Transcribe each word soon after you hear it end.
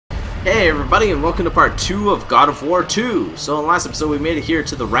Hey everybody, and welcome to part 2 of God of War 2. So in the last episode we made it here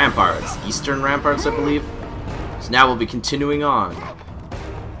to the ramparts, eastern ramparts I believe. So now we'll be continuing on.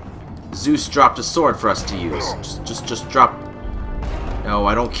 Zeus dropped a sword for us to use. Just drop. No,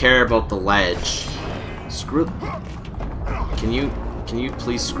 I don't care about the ledge. Screw. Can you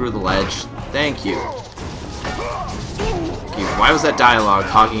please screw the ledge? Thank you. Okay, why was that dialogue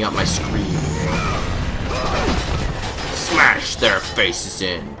hogging up my screen? Smash their faces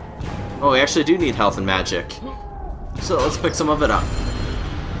in. Oh, we actually do need health and magic. So let's pick some of it up.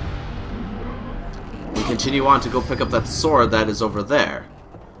 We continue on to go pick up that sword that is over there.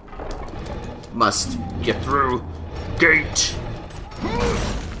 Must get through. Gate!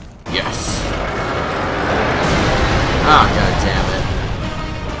 Yes! Ah, god damn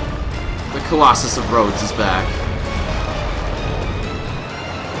it. The Colossus of Rhodes is back.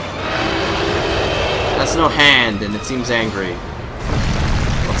 That's no hand, and it seems angry.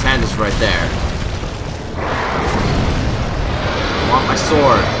 Its hand is right there. I want my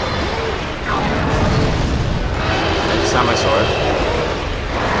sword. I just have my sword.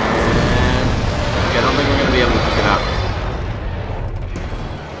 And okay, I don't think we're going to be able to pick it up.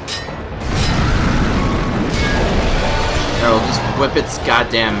 No, we'll just whip its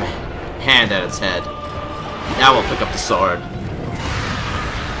goddamn hand at its head. Now we'll pick up the sword.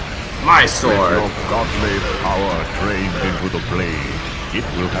 My sword! With your godly power drained into the blade, it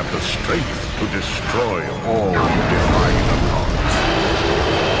will have the strength to destroy all who defy the gods.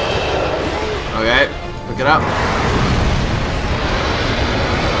 Okay, pick it up.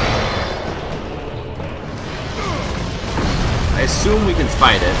 I assume we can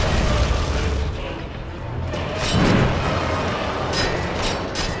fight it.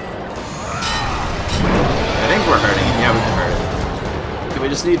 I think we're hurting it. Yeah, we can hurt it. Okay, we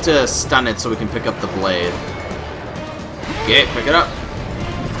just need to stun it so we can pick up the blade. Okay, pick it up.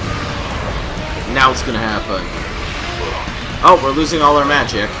 Now what's gonna happen? Oh, we're losing all our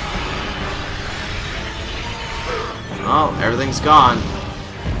magic. Oh, everything's gone.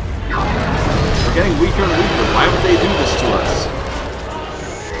 We're getting weaker and weaker. Why would they do this to us?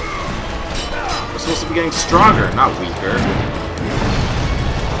 We're supposed to be getting stronger, not weaker.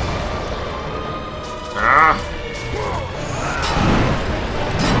 Ah!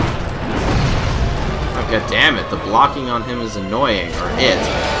 Oh, god damn it, the blocking on him is annoying, or it.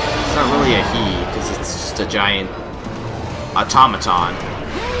 It's not really a he, because it's just a giant automaton.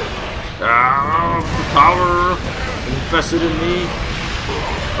 Ah, the power infested in me.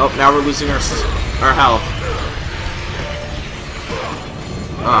 Oh, now we're losing our health.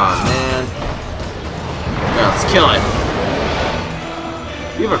 Oh man. Yeah, let's kill it.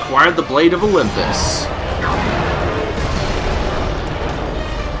 You've acquired the Blade of Olympus.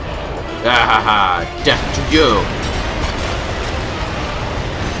 Ah, death to you.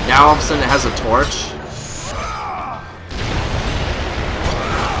 Now all of a sudden it has a torch.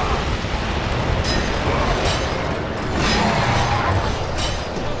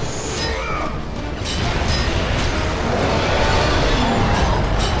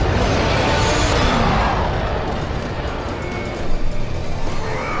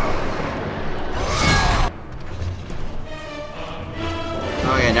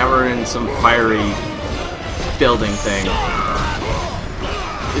 Okay, now we're in some fiery building thing.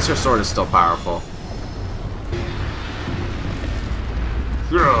 At least her sword is still powerful.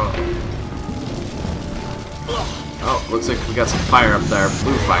 Oh, looks like we got some fire up there.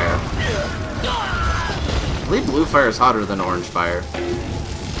 Blue fire. I believe blue fire is hotter than orange fire.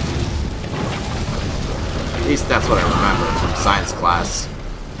 At least that's what I remember from science class.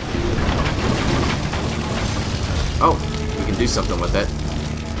 Oh, we can do something with it.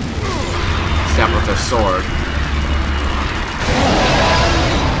 Stab with their sword.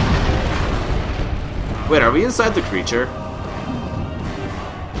 Wait, are we inside the creature?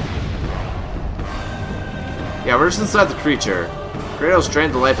 Yeah, we're just inside the creature. Kratos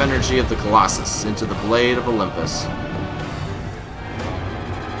drained the life energy of the Colossus into the Blade of Olympus.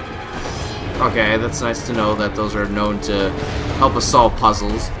 Okay, that's nice to know that those are known to help us solve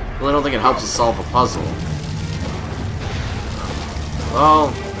puzzles. Well, I don't think it helps us solve a puzzle.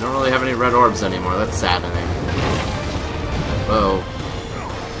 Well, we don't really have any red orbs anymore. That's saddening. Whoa.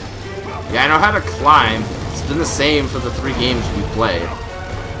 Yeah, I know how to climb. It's been the same for the 3 games we played.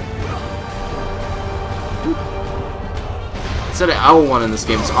 Instead of L1 in this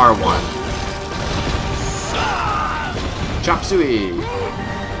game, it's R1. Chop suey!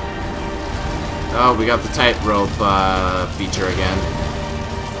 Oh, we got the tightrope feature again.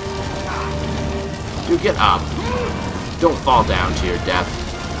 Dude, get up. Don't fall down to your death.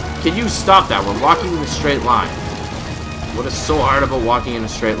 Can you stop that? We're walking in a straight line. What is so hard about walking in a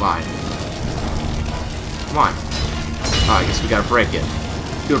straight line? Come on. Oh, I guess we gotta break it.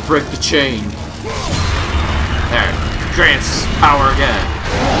 Gotta break the chain. There. Grants power again.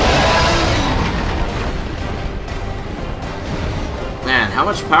 Man, how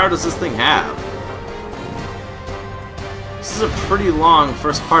much power does this thing have? This is a pretty long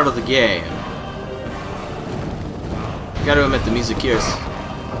first part of the game. Gotta admit, the music here is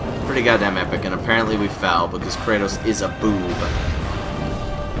pretty goddamn epic, and apparently we fell because Kratos is a boob.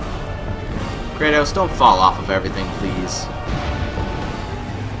 Kratos, don't fall off of everything, please.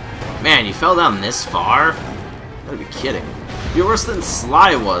 Man, you fell down this far? You gotta be kidding. You're worse than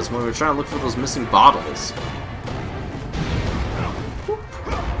Sly was when we were trying to look for those missing bottles.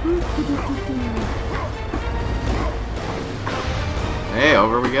 Hey,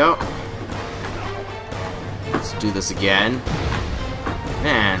 over we go. Let's do this again.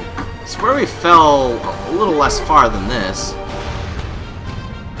 Man, I swear we fell a little less far than this.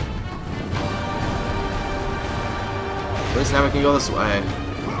 At least now we can go this way.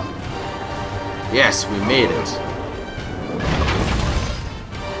 Yes, we made it.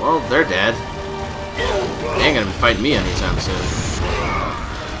 Well, they're dead. They ain't gonna be fighting me anytime soon.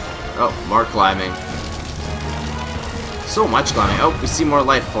 Oh, more climbing. So much climbing. Oh, we see more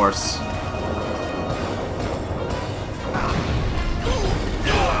life force.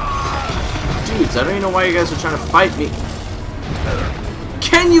 Dudes, I don't even know why you guys are trying to fight me.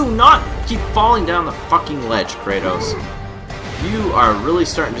 Can you not keep falling down the fucking ledge, Kratos? You are really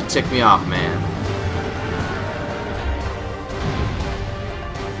starting to tick me off, man.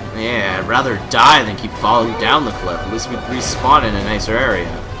 Yeah, I'd rather die than keep falling down the cliff. At least we'd respawn in a nicer area.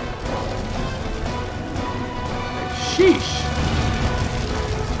 Sheesh.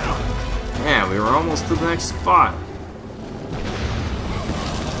 Man, we were almost to the next spot.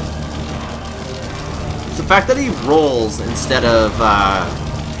 It's the fact that he rolls instead of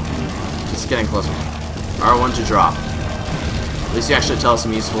just getting closer. R1 to drop. At least you actually tell us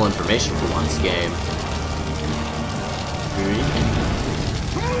some useful information for once, game.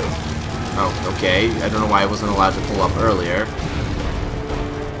 Oh, okay. I don't know why I wasn't allowed to pull up earlier.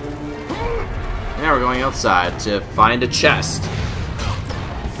 Now we're going outside to find a chest.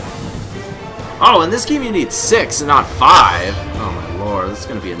 Oh, in this game you need 6 and not 5. Oh my lord, this is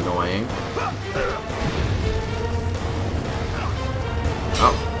gonna be annoying.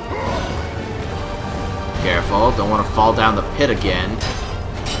 Oh. Careful, don't want to fall down the pit again.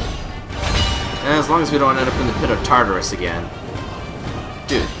 And as long as we don't end up in the pit of Tartarus again.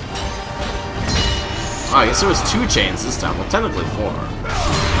 Dude. Oh, I guess there was 2 chains this time. Well, technically 4.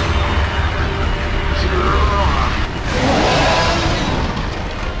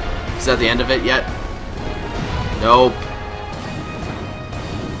 Is that the end of it yet? Nope.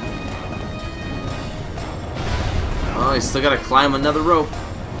 Oh, you still gotta climb another rope.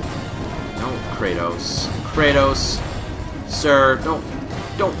 No, Kratos. Kratos. Sir,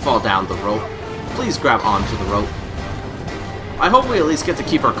 don't fall down the rope. Please grab onto the rope. I hope we at least get to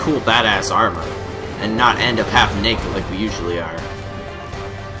keep our cool badass armor and not end up half naked like we usually are.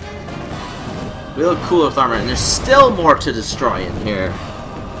 We look cool with armor, and there's still more to destroy in here.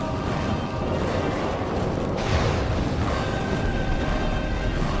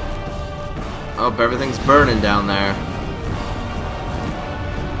 Oh, everything's burning down there.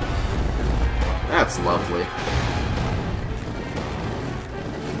 That's lovely.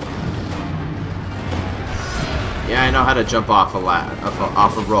 Yeah, I know how to jump off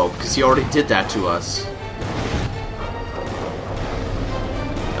off a rope, because he already did that to us.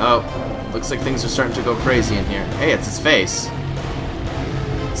 Oh, looks like things are starting to go crazy in here. Hey, it's his face.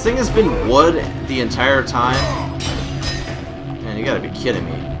 This thing has been wood the entire time. Man, you gotta be kidding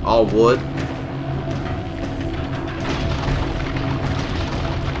me. All wood?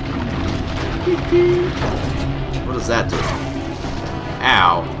 What does that do?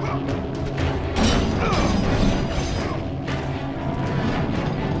 Ow.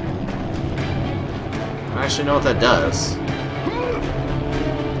 I don't actually know what that does.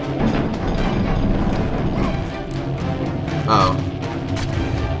 Oh.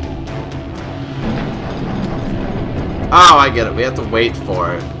 Oh, I get it. We have to wait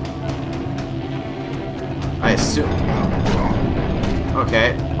for it. I assume.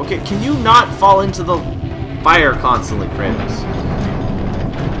 Okay. Okay, can you not fall into the fire constantly, Kratos?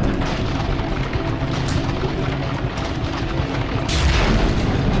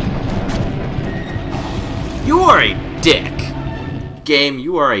 You are a dick. Game,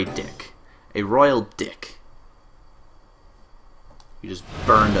 you are a dick. A royal dick. You just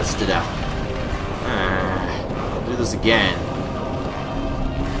burned us to death. I'll do this again.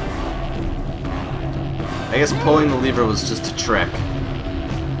 I guess pulling the lever was just a trick.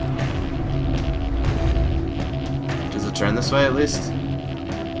 Does it turn this way at least?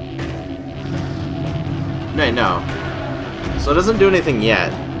 No. So it doesn't do anything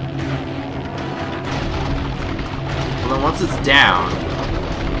yet. Well then once it's down...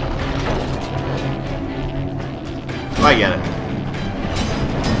 Oh, I get it.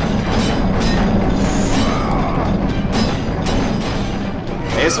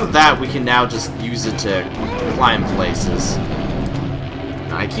 I guess with that we can now just use it to climb places.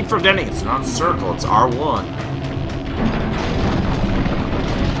 Now, I keep forgetting it's not circle, it's R1.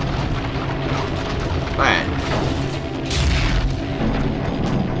 Alright.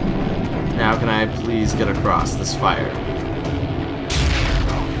 Now can I please get across this fire?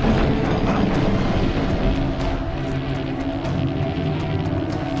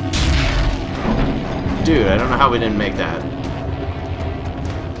 Dude, I don't know how we didn't make that.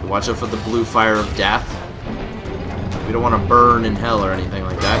 Watch out for the blue fire of death. We don't want to burn in hell or anything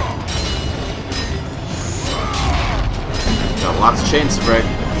like that. Got lots of chains to break.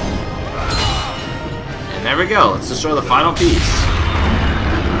 And there we go. Let's destroy the final piece.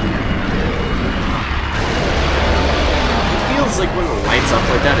 It feels like when it lights up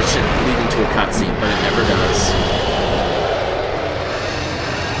like that, it should lead into a cutscene, but it never does.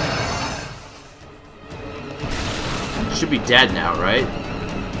 It should be dead now, right?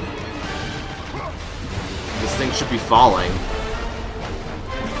 This thing should be falling.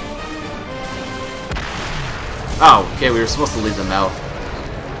 Oh, okay, we were supposed to leave the mouth.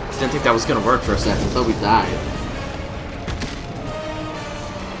 Didn't think that was gonna work for a second until we died.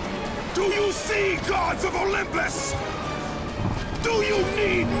 Do you see, gods of Olympus? Do you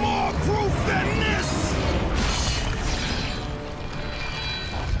need more proof than this?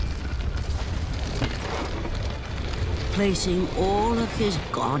 Placing all of his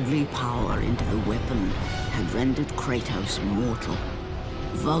godly power into the weapon had rendered Kratos mortal,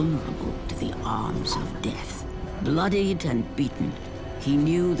 vulnerable to the arms of death. Bloodied and beaten, he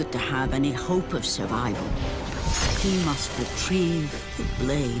knew that to have any hope of survival, he must retrieve the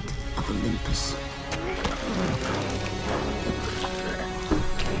blade of Olympus.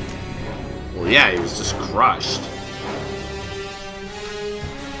 Well, yeah, he was just crushed.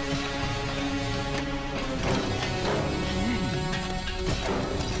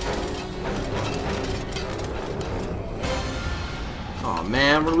 Oh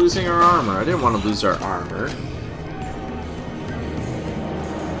man, we're losing our armor. I didn't want to lose our armor.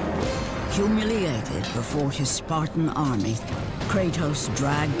 Humiliated before his Spartan army, Kratos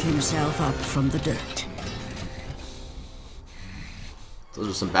dragged himself up from the dirt. Those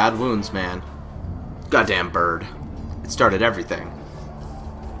are some bad wounds, man. Goddamn bird. It started everything.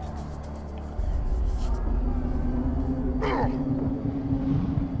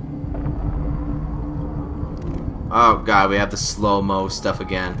 Oh god, we have the slow-mo stuff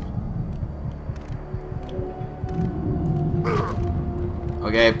again.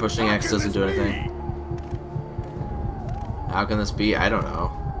 Okay, pushing X doesn't do anything. How can this be? I don't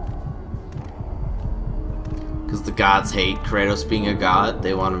know. Because the gods hate Kratos being a god,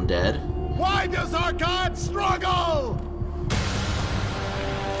 they want him dead. Why does our god struggle?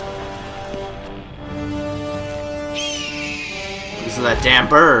 Because of that damn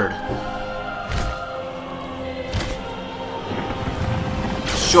bird.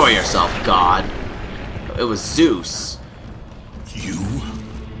 Show yourself, God. It was Zeus. You?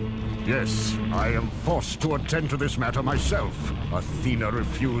 Yes, I am forced to attend to this matter myself. Athena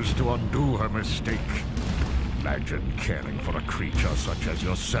refused to undo her mistake. Imagine caring for a creature such as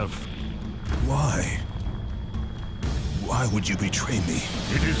yourself. Why? Why would you betray me?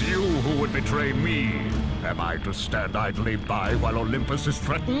 It is you who would betray me. Am I to stand idly by while Olympus is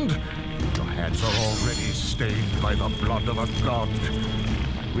threatened? Your hands are already stained by the blood of a god.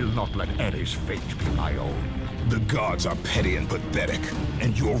 I will not let Ares' fate be my own. The gods are petty and pathetic,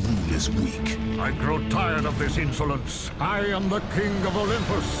 and your rule is weak. I grow tired of this insolence. I am the king of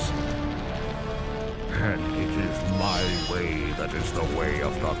Olympus. And it is my way that is the way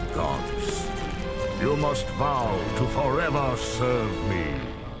of the gods. You must vow to forever serve me.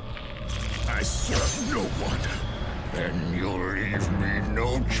 I serve no one. Then you'll leave me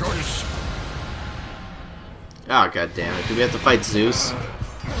no choice. Oh god damn it. Do we have to fight Zeus?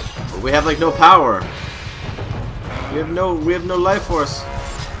 But we have like no power. We have no life force.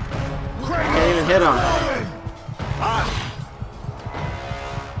 Can't even hit him.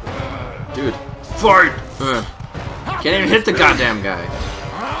 Dude. Fight! Can't even hit the goddamn guy.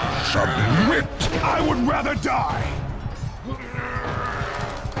 Submit! I would rather die!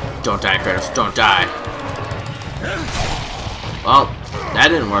 Don't die, Kratos. Don't die. Well, that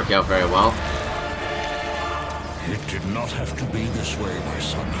didn't work out very well. did not have to be this way, my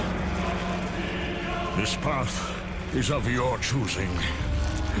son. This path is of your choosing.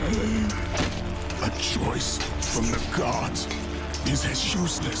 A choice from the gods is as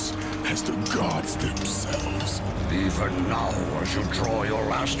useless as the gods themselves. Even now, as you draw your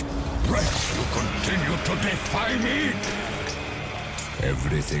last breath, you continue to defy me?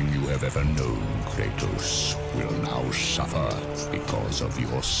 Everything you have ever known, Kratos, will now suffer because of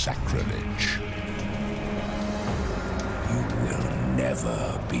your sacrilege. You will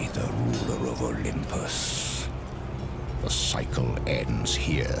never be the ruler of Olympus. The cycle ends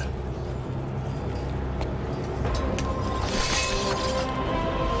here.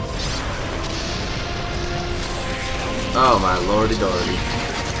 Oh my lordy dordy.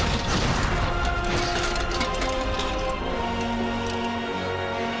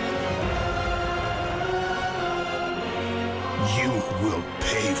 You will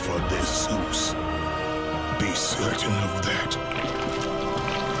pay for this, Zeus. Be certain of that.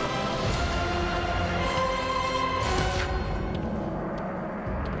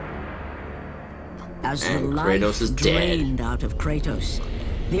 As the And life Kratos is drained dead. out of Kratos,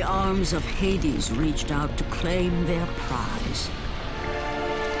 the arms of Hades reached out to claim their prize.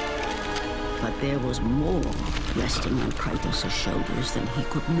 But there was more resting on Kratos' shoulders than he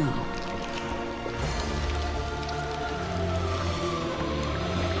could know.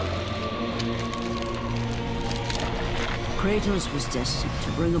 Kratos was destined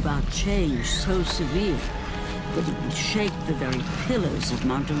to bring about change so severe that it would shake the very pillars of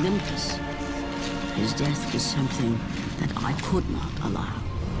Mount Olympus. His death was something that I could not allow.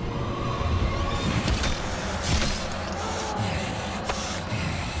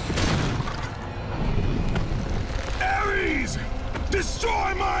 Ares!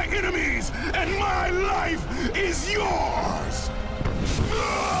 Destroy my enemies, and my life is yours!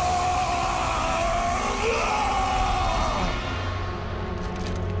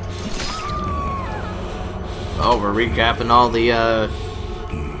 Oh, we're recapping all the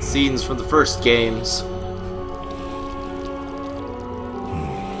scenes from the first games.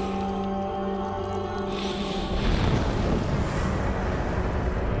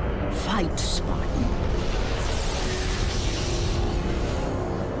 Fight, Spartan.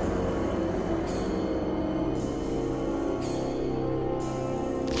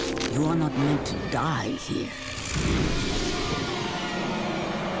 You are not meant to die here.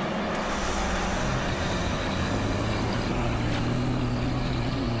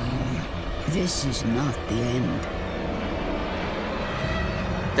 This is not the end.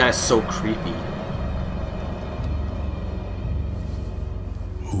 That is so creepy.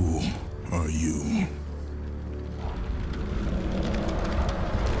 Who are you?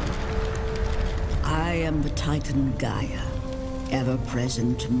 I am the Titan Gaia,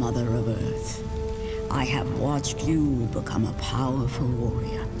 ever-present Mother of Earth. I have watched you become a powerful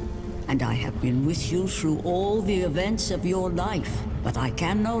warrior, and I have been with you through all the events of your life. But I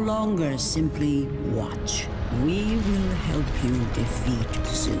can no longer simply watch. We will help you defeat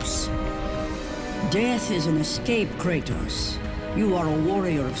Zeus. Death is an escape, Kratos. You are a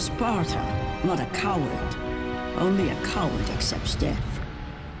warrior of Sparta, not a coward. Only a coward accepts death.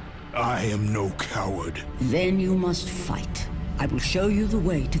 I am no coward. Then you must fight. I will show you the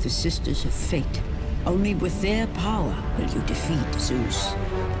way to the Sisters of Fate. Only with their power will you defeat Zeus.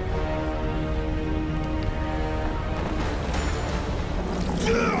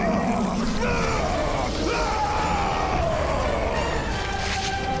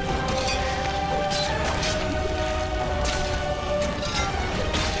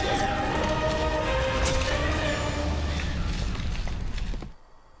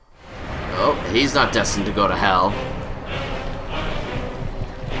 Oh, he's not destined to go to hell.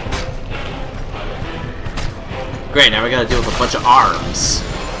 Great, now we gotta deal with a bunch of arms.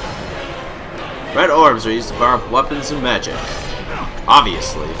 Red orbs are used to power up weapons and magic.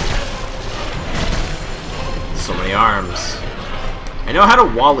 Obviously. So many arms. I know how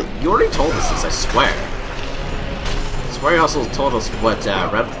to wall it. You already told us this, I swear. I swear you also told us what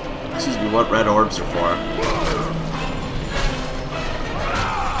what red orbs are for.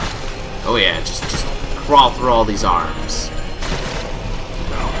 Oh yeah, just crawl through all these arms.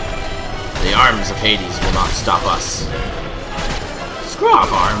 The arms of Hades will not stop us. Screw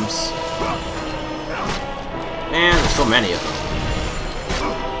off, arms. Man, there's so many of them.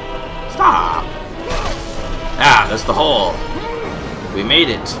 Stop! Ah, that's the hole. We made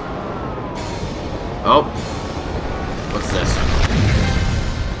it. Oh. What's this?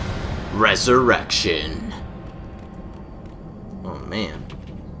 Resurrection. Oh, man.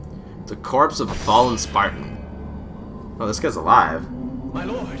 The corpse of a fallen Spartan. Oh, this guy's alive. My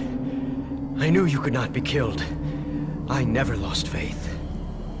lord, I knew you could not be killed. I never lost faith.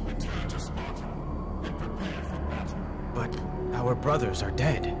 But our brothers are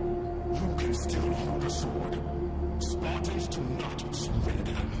dead. You can still hold a sword. Spartans do not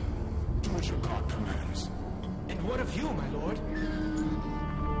surrender. Do as your god commands. And what of you, my lord?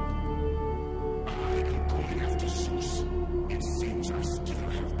 I am going after Zeus. It seems I still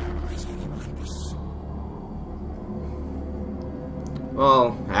have allies on Olympus.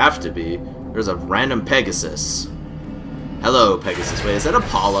 Well, have to be. There's a random Pegasus. Hello, Pegasus. Wait, is that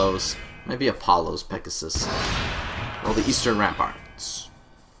Apollo's? Maybe Apollo's Pegasus. Well, the Eastern Ramparts.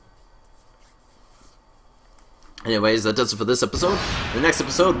 Anyways, that does it for this episode. The next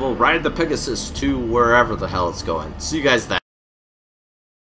episode, we'll ride the Pegasus to wherever the hell it's going. See you guys then.